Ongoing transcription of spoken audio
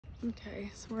Okay,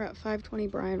 so we're at 520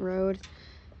 Bryan Road.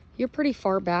 You're pretty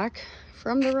far back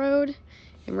from the road,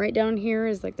 and right down here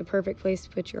is like the perfect place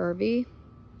to put your RV.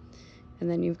 And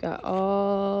then you've got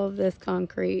all this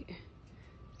concrete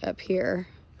up here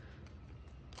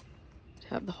to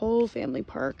have the whole family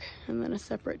park, and then a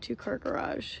separate 2-car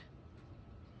garage.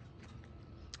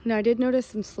 Now I did notice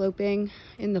some sloping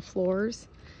in the floors.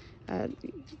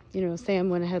 You know,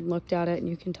 Sam went ahead and looked at it, and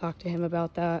you can talk to him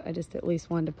about that. I just at least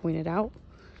wanted to point it out.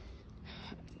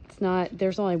 It's not,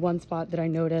 there's only one spot that I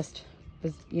noticed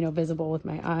was, you know, visible with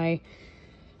my eye.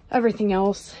 Everything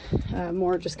else,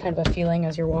 more just kind of a feeling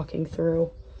as you're walking through.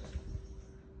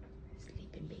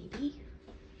 Sleeping baby.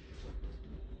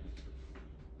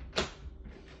 Okay,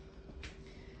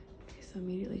 so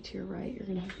immediately to your right, you're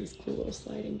gonna have these cool little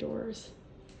sliding doors.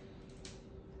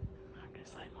 I'm not gonna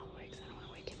slide him all the way because I don't want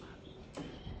to wake him up.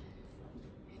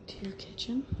 Into your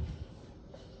kitchen.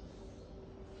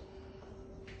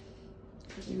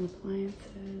 New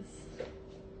appliances.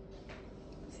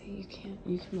 See,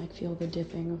 you can like feel the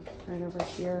dipping right over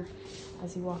here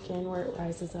as you walk in, where it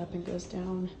rises up and goes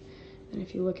down. And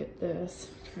if you look at this,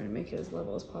 trying to make it as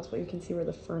level as possible, you can see where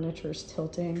the furniture is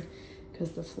tilting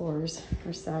because the floors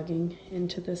are sagging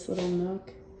into this little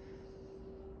nook.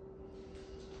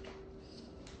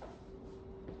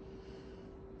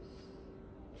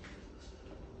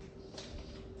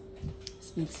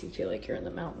 This makes you feel like you're in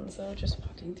the mountains though, just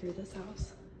walking through this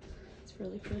house. It's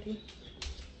really pretty.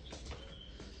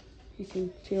 You can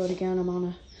feel it again. I'm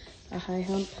on a high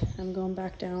hump. I'm going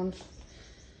back down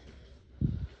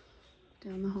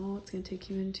the hall. It's going to take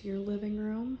you into your living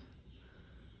room.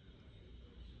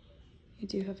 You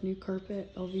do have new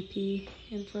carpet, LVP,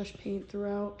 and fresh paint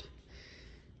throughout.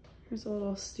 There's a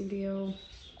little studio,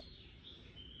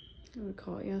 I would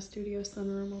call it, yeah, studio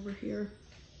sunroom over here.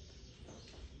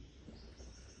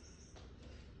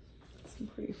 Some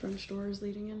pretty French doors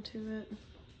leading into it.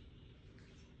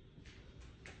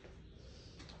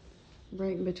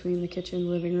 Right in between the kitchen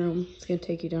and living room. It's gonna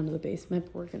take you down to the basement,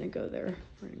 but we're gonna go there.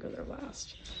 We're gonna go there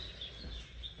last.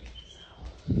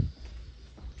 So,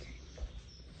 okay.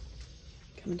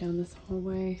 Coming down this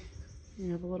hallway,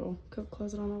 you have a little coat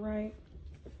closet on the right.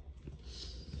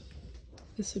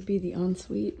 This would be the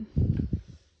ensuite.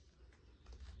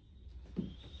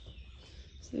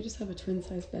 So they just have a twin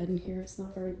size bed in here. It's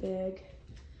not very big.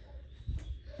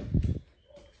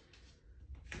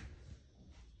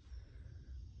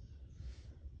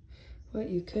 What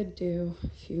you could do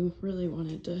if you really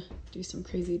wanted to do some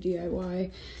crazy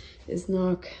DIY is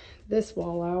knock this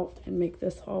wall out and make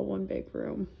this hall one big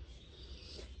room,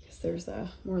 because there's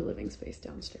more living space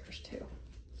downstairs too.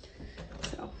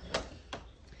 So,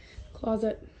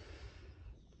 closet,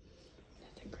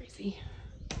 nothing crazy.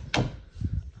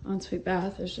 Ensuite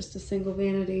bath, there's just a single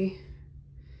vanity,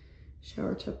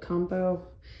 shower tub combo,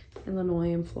 and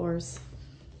linoleum floors.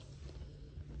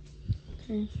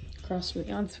 Okay, across from the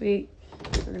ensuite,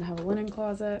 we're gonna have a linen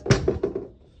closet.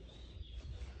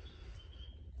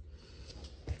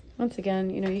 Once again,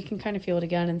 you know, you can kind of feel it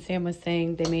again, and Sam was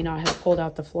saying they may not have pulled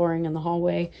out the flooring in the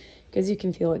hallway because you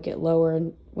can feel it get lower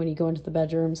when you go into the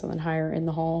bedrooms and then higher in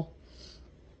the hall.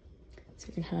 So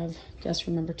you can have guest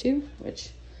room number 2,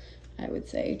 which I would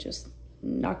say just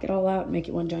knock it all out and make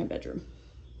it one giant bedroom.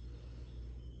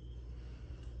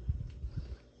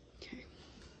 Okay.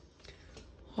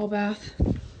 Hall bath.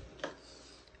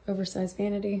 Oversized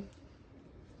vanity,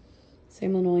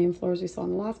 same linoleum floors we saw in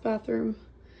the last bathroom,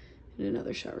 and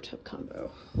another shower tub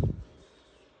combo.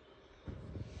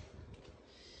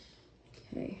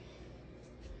 Okay.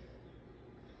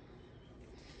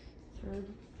 Third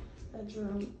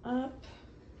bedroom up.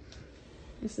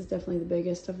 This is definitely the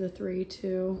biggest of the 3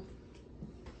 too.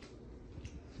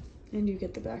 And you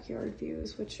get the backyard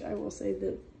views, which I will say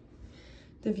that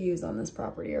the views on this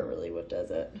property are really what does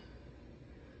it.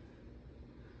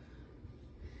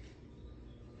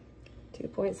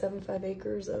 2.75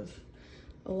 acres of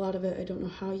a lot of it. I don't know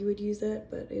how you would use it,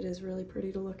 but it is really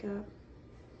pretty to look at.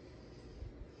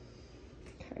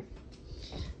 Okay,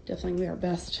 definitely our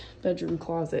best bedroom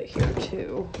closet here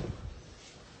too.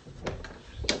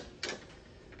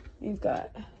 You've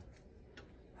got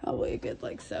probably a good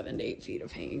like 7 to 8 feet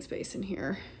of hanging space in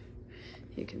here.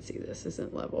 You can see this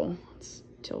isn't level, it's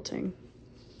tilting.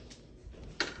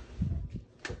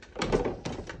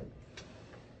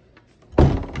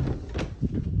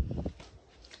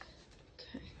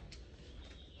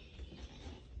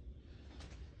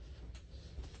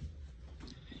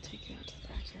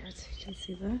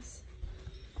 See this?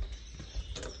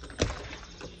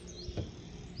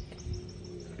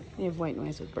 They have white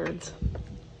noise with birds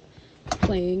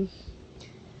playing.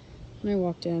 When I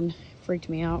walked in, it freaked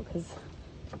me out because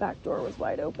back door was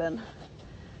wide open.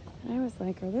 And I was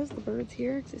like, are those the birds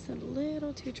here? Because they sound a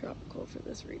little too tropical for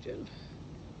this region.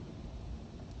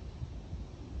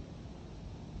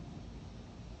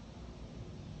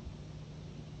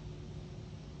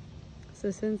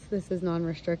 So since this is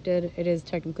non-restricted, it is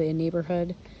technically a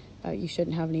neighborhood. You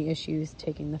shouldn't have any issues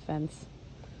taking the fence,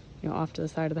 you know, off to the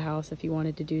side of the house if you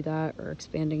wanted to do that, or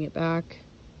expanding it back.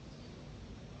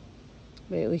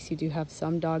 But at least you do have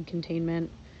some dog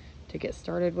containment to get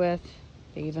started with.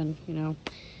 They even, you know,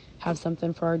 have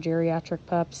something for our geriatric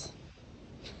pups.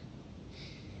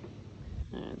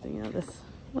 And, you know, this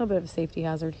a little bit of a safety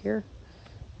hazard here,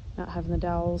 not having the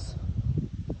dowels.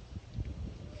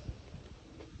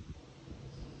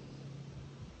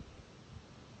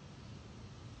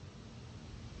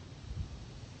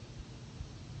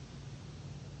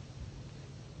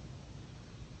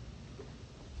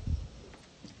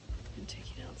 And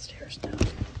take you downstairs now.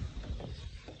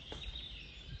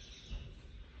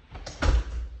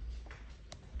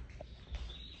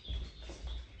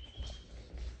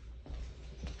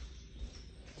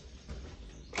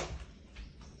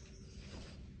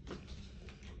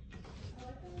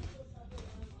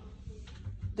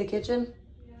 The kitchen?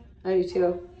 Yeah. I do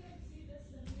too.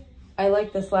 I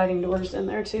like the sliding doors in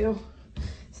there too.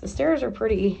 So the stairs are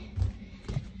pretty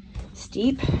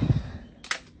steep. I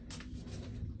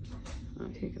don't know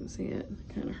if you can see it.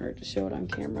 Kind of hard to show it on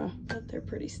camera, but they're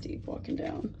pretty steep walking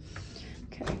down.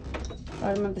 Okay,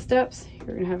 bottom of the steps,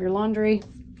 you're gonna have your laundry.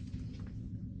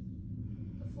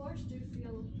 The floors do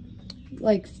feel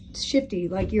like shifty,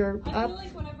 like you're I up. feel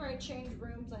like whenever I change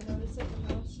rooms, I notice it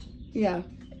the most. Yeah.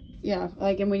 Yeah,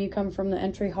 like, and when you come from the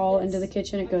entry hall into the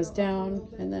kitchen, it goes down,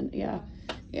 and then, yeah,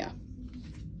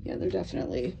 they're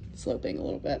definitely sloping a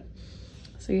little bit.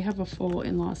 So you have a full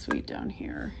in-law suite down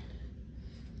here.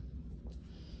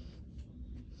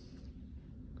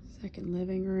 Second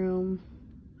living room.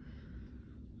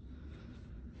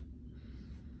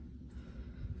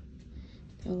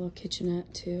 Got a little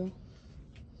kitchenette too.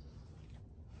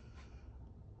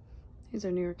 These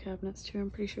are newer cabinets too.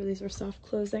 I'm pretty sure these are soft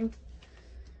closing.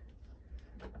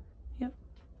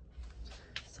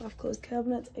 Soft close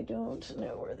cabinets. I don't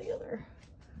know where the other,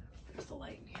 there's the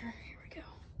light in here. Here we go.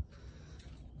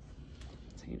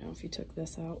 So, you know, if you took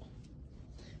this out,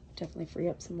 definitely free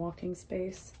up some walking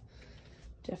space.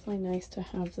 Definitely nice to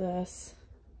have this.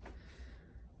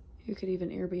 You could even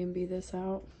Airbnb this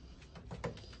out.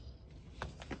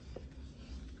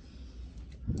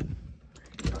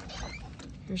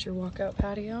 Here's your walkout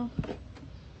patio.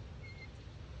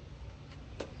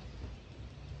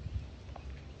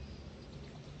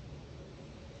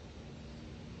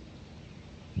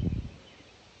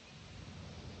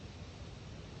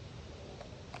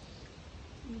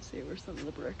 Let's see where some of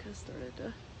the brick has started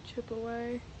to chip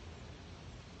away.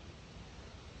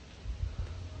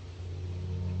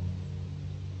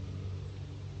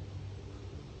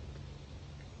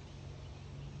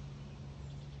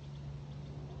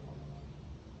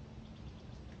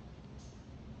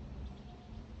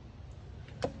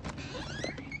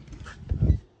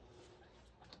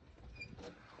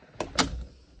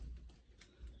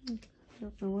 I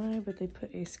don't know why, but they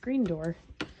put a screen door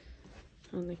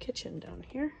on the kitchen down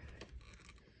here.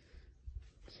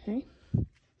 Okay.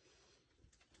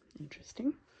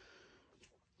 Interesting.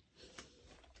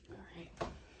 All right.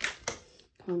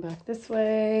 Coming back this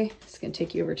way. It's going to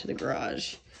take you over to the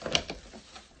garage.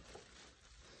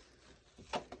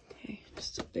 Okay,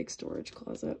 just a big storage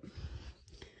closet.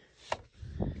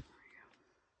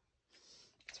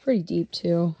 It's pretty deep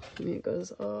too. I mean, it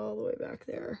goes all the way back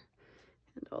there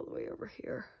and all the way over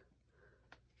here.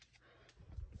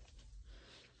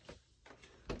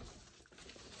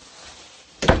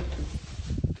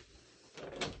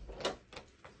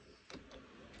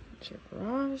 Your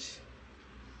garage.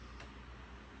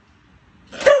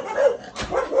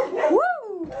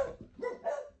 Woo!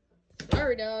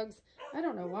 Sorry, dogs. I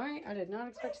don't know why. I did not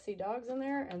expect to see dogs in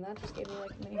there, and that just gave me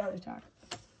like a mini heart attack.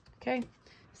 Okay,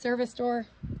 service door.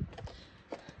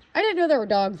 I didn't know there were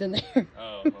dogs in there.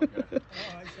 Oh, okay.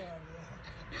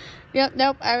 Yep,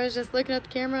 nope. I was just looking at the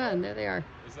camera, and there they are.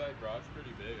 Is that garage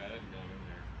pretty big? I didn't go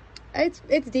in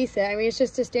there. It's decent. I mean, it's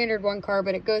just a standard one car,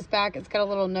 but it goes back. It's got a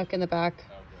little nook in the back. Okay.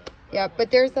 Yeah,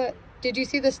 but there's a, did you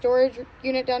see the storage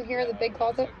unit down here, the big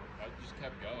closet? I just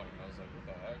kept going. I was like, what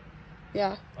the heck?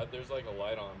 Yeah. There's like a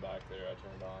light on back there I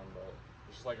turned on, but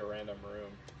it's just like a random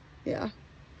room. Yeah.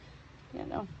 Yeah,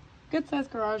 no. Good size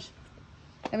garage.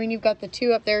 I mean, you've got the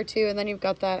two up there too, and then you've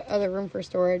got that other room for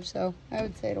storage, so I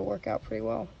would say it'll work out pretty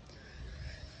well.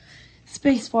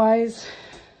 Space-wise.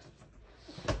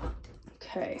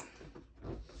 Okay.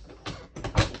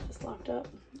 Just locked up.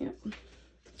 Yep.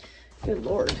 Good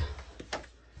Lord.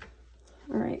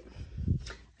 All right.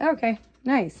 Okay,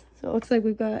 nice. So it looks like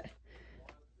we've got,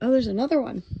 oh, there's another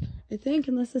one, I think,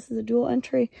 unless this is a dual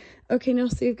entry. Okay, no,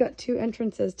 so you've got 2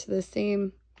 entrances to the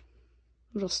same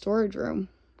little storage room,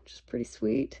 which is pretty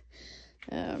sweet.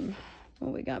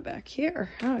 What we got back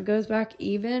here? Oh, it goes back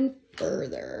even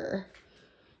further.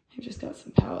 I just got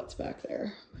some pallets back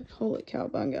there, but holy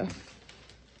cowbunga.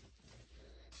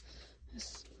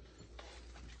 This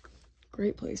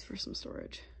great place for some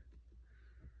storage.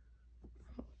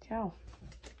 Holy cow.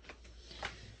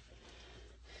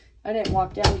 I didn't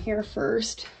walk down here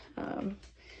first.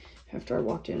 After I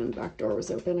walked in and the back door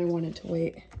was open, I wanted to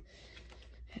wait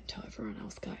until everyone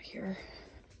else got here.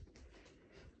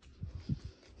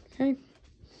 Okay,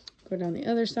 go down the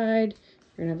other side.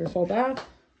 You're gonna have your full bath,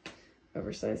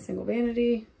 oversized single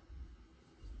vanity,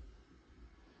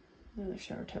 another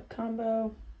shower tub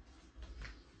combo.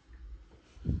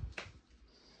 All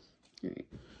right,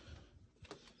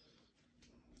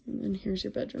 and then here's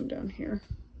your bedroom down here.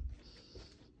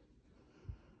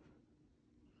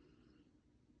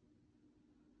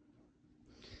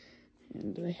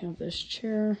 And they have this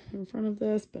chair in front of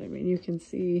this, but I mean, you can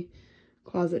see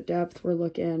closet depth. We're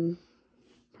looking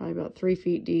probably about 3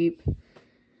 feet deep,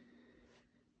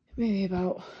 maybe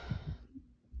about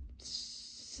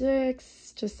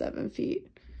 6 to 7 feet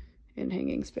in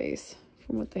hanging space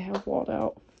from what they have walled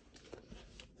out.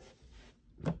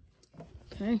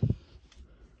 Okay.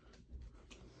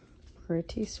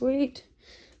 Pretty sweet.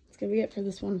 That's gonna be it for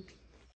this one.